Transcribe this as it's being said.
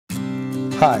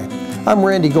Hi, I'm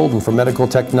Randy Golden from Medical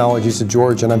Technologies of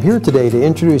Georgia, and I'm here today to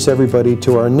introduce everybody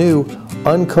to our new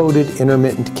uncoated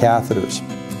intermittent catheters.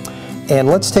 And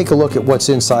let's take a look at what's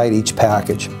inside each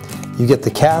package. You get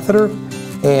the catheter,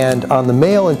 and on the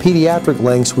male and pediatric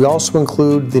lengths we also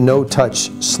include the no-touch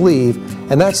sleeve,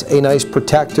 and that's a nice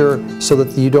protector so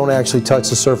that you don't actually touch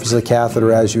the surface of the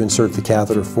catheter as you insert the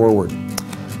catheter forward.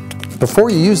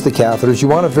 Before you use the catheters, you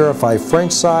want to verify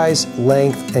French size,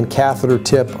 length, and catheter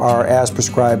tip are as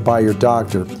prescribed by your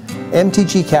doctor.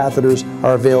 MTG catheters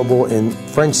are available in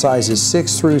French sizes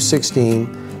 6 through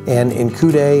 16 and in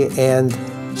coude and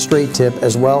straight tip,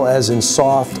 as well as in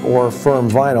soft or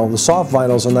firm vinyl. The soft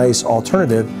vinyl is a nice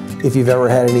alternative if you've ever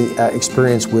had any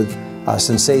experience with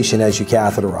sensation as you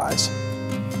catheterize.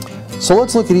 So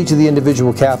let's look at each of the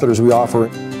individual catheters we offer.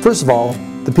 First of all,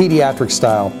 the pediatric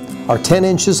style are 10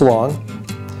 inches long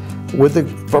with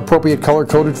the appropriate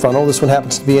color-coded funnel. This one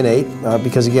happens to be an 8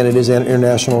 because again it is an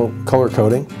international color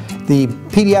coding. The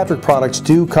pediatric products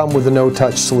do come with a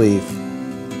no-touch sleeve.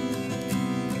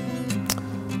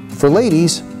 For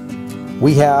ladies,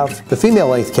 we have the female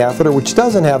length catheter, which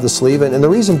doesn't have the sleeve, and the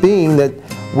reason being that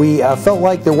we felt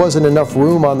like there wasn't enough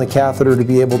room on the catheter to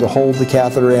be able to hold the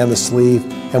catheter and the sleeve,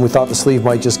 and we thought the sleeve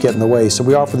might just get in the way. So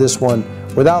we offer this one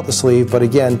without the sleeve, but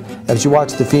again, as you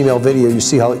watch the female video, you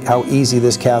see how easy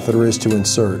this catheter is to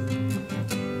insert.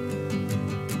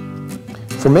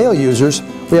 For male users,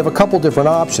 we have a couple different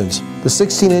options. The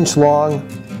 16-inch long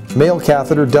male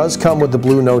catheter does come with the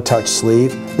blue no-touch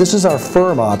sleeve. This is our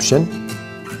firm option.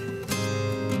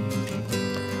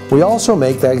 We also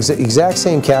make that exact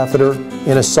same catheter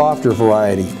in a softer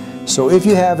variety. So if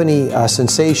you have any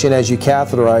sensation as you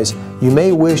catheterize, you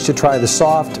may wish to try the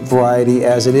soft variety,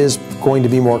 as it is going to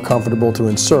be more comfortable to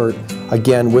insert,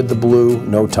 again with the blue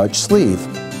no-touch sleeve.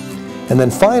 And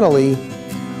then finally,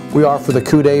 we offer the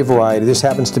coude variety. This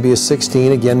happens to be a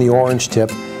 16, again the orange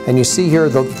tip, and you see here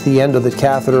the end of the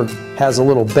catheter has a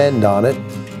little bend on it,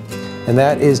 and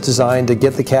that is designed to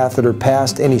get the catheter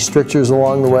past any strictures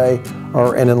along the way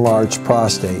or an enlarged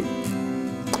prostate.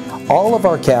 All of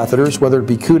our catheters, whether it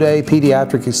be coude,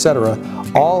 pediatric, etc.,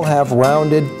 all have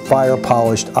rounded,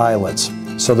 fire-polished eyelets.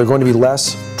 So they're going to be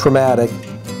less traumatic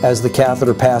as the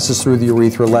catheter passes through the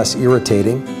urethra, less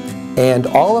irritating. And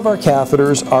all of our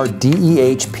catheters are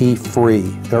DEHP free.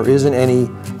 There isn't any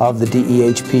of the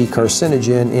DEHP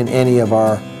carcinogen in any of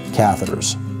our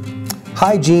catheters.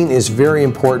 Hygiene is very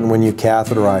important when you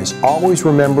catheterize. Always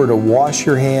remember to wash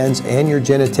your hands and your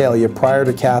genitalia prior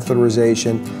to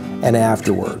catheterization and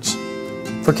afterwards.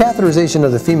 For catheterization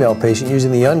of the female patient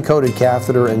using the uncoated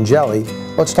catheter and jelly,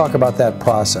 let's talk about that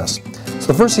process. So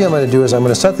the first thing I'm going to do is I'm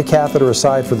going to set the catheter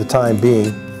aside for the time being,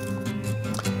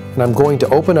 and I'm going to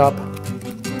open up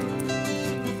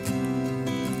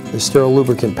the sterile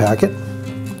lubricant packet.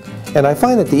 And I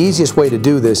find that the easiest way to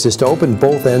do this is to open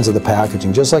both ends of the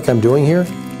packaging, just like I'm doing here.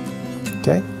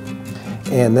 Okay?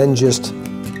 And then just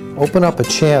open up a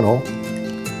channel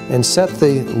and set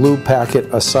the lube packet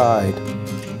aside.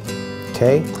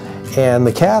 Okay? And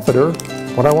the catheter,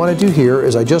 what I want to do here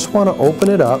is I just want to open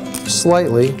it up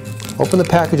slightly, open the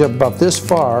package up about this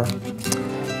far,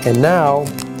 and now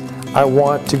I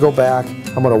want to go back.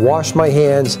 I'm going to wash my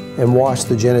hands and wash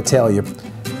the genitalia.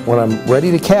 When I'm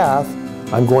ready to cath,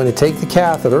 I'm going to take the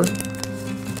catheter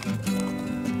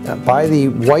by the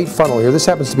white funnel here. This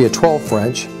happens to be a 12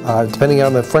 French. Depending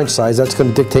on the French size, that's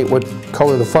going to dictate what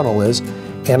color the funnel is.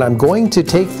 And I'm going to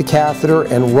take the catheter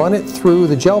and run it through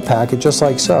the gel packet just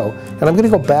like so. And I'm going to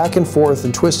go back and forth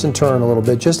and twist and turn a little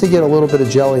bit just to get a little bit of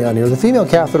jelly on here. The female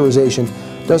catheterization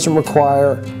doesn't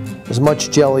require as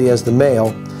much jelly as the male,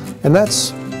 and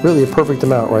that's really a perfect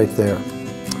amount right there.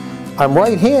 I'm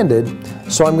right-handed,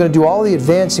 so I'm going to do all the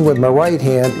advancing with my right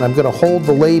hand, and I'm going to hold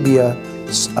the labia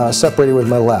separated with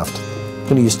my left. I'm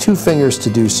going to use 2 fingers to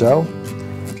do so,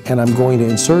 and I'm going to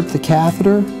insert the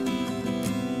catheter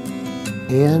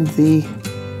and the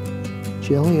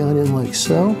jelly on in like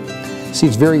so. See,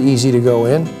 it's very easy to go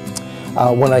in.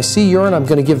 When I see urine, I'm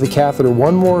going to give the catheter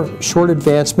one more short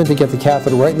advancement to get the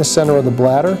catheter right in the center of the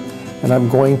bladder, and I'm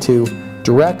going to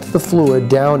direct the fluid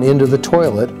down into the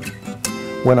toilet.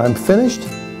 When I'm finished,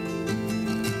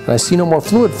 and I see no more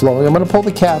fluid flowing, I'm going to pull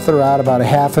the catheter out about a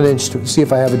 ½ an inch to see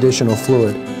if I have additional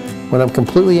fluid. When I'm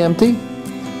completely empty,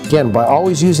 again, by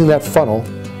always using that funnel,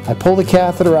 I pull the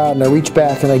catheter out and I reach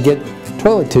back and I get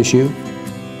toilet tissue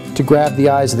to grab the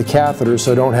eyes of the catheter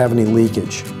so I don't have any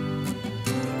leakage.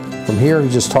 From here, you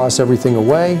just toss everything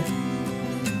away,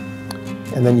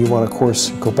 and then you want to, of course,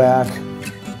 go back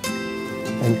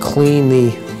and clean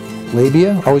the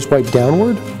labia. Always wipe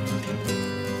downward.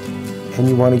 And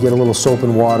you want to get a little soap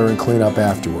and water and clean up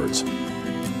afterwards.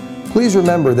 Please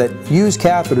remember that used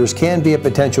catheters can be a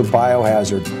potential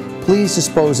biohazard. Please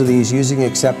dispose of these using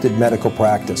accepted medical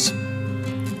practice.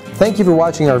 Thank you for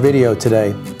watching our video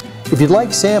today. If you'd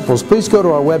like samples, please go to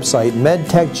our website,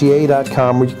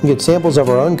 medtechga.com, where you can get samples of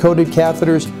our uncoated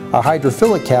catheters, our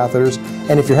hydrophilic catheters,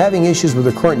 and if you're having issues with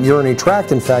recurrent urinary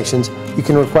tract infections, you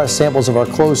can request samples of our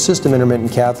closed system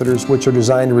intermittent catheters, which are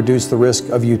designed to reduce the risk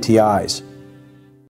of UTIs.